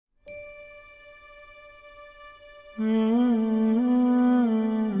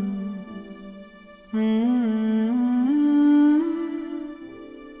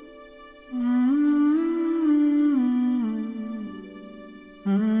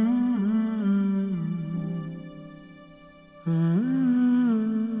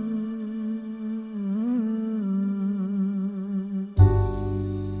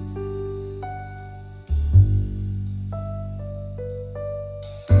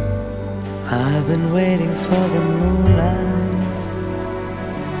I've been waiting for the moonlight.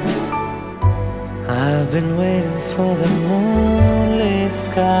 I've been waiting for the moonlit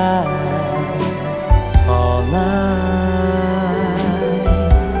sky all night.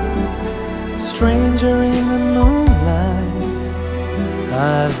 Stranger in the moonlight,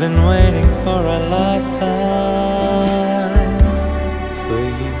 I've been waiting for a lifetime for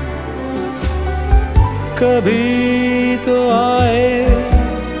you. Kabhi to aaye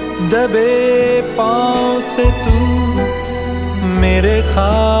दबे पाँव से तू मेरे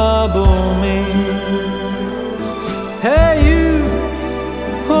ख्वाबों में. Hey you,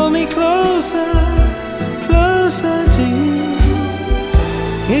 hold me closer, closer to you.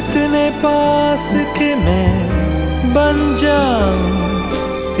 इतने पास कि मैं बन जाऊं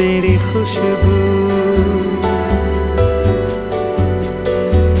तेरी खुशबू.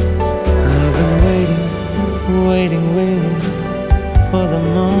 I've been waiting, waiting, waiting for the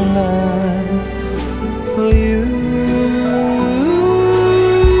moonlight, for you.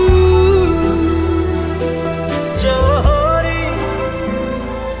 Johari,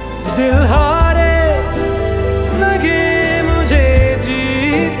 dil haare, lage mujhe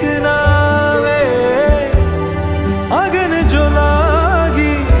jeetna ve. Agan jo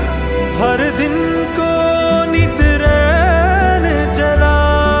lagi, har din ko nit rain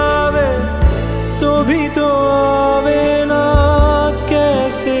jalave. To bhi to aave na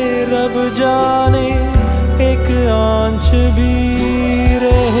कैसे रब जाने एक आंच भी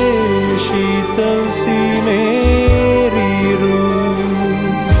रहे शीतल सी मेरी रूह.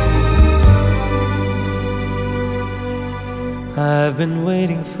 I've been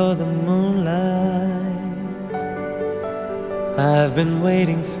waiting for the moonlight. I've been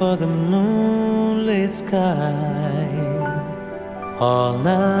waiting for the moonlit sky all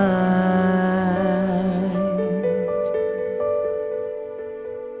night.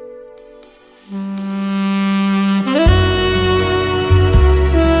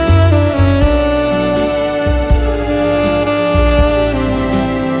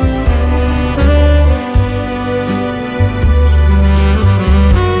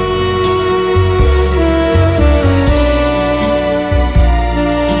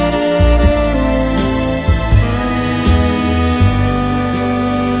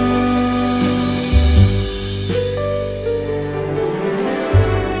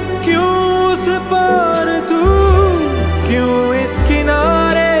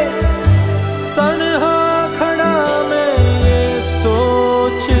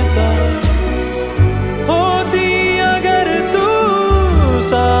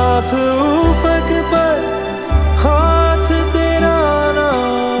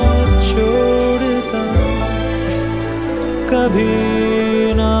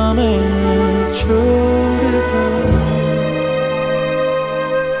 कभी ना मैं छोड़ता.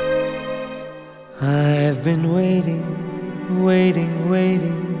 I've been waiting, waiting,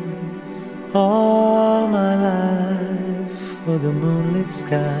 waiting all my life for the moonlit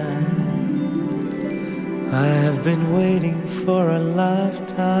sky. I have been waiting for a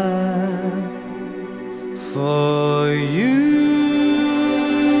lifetime for you.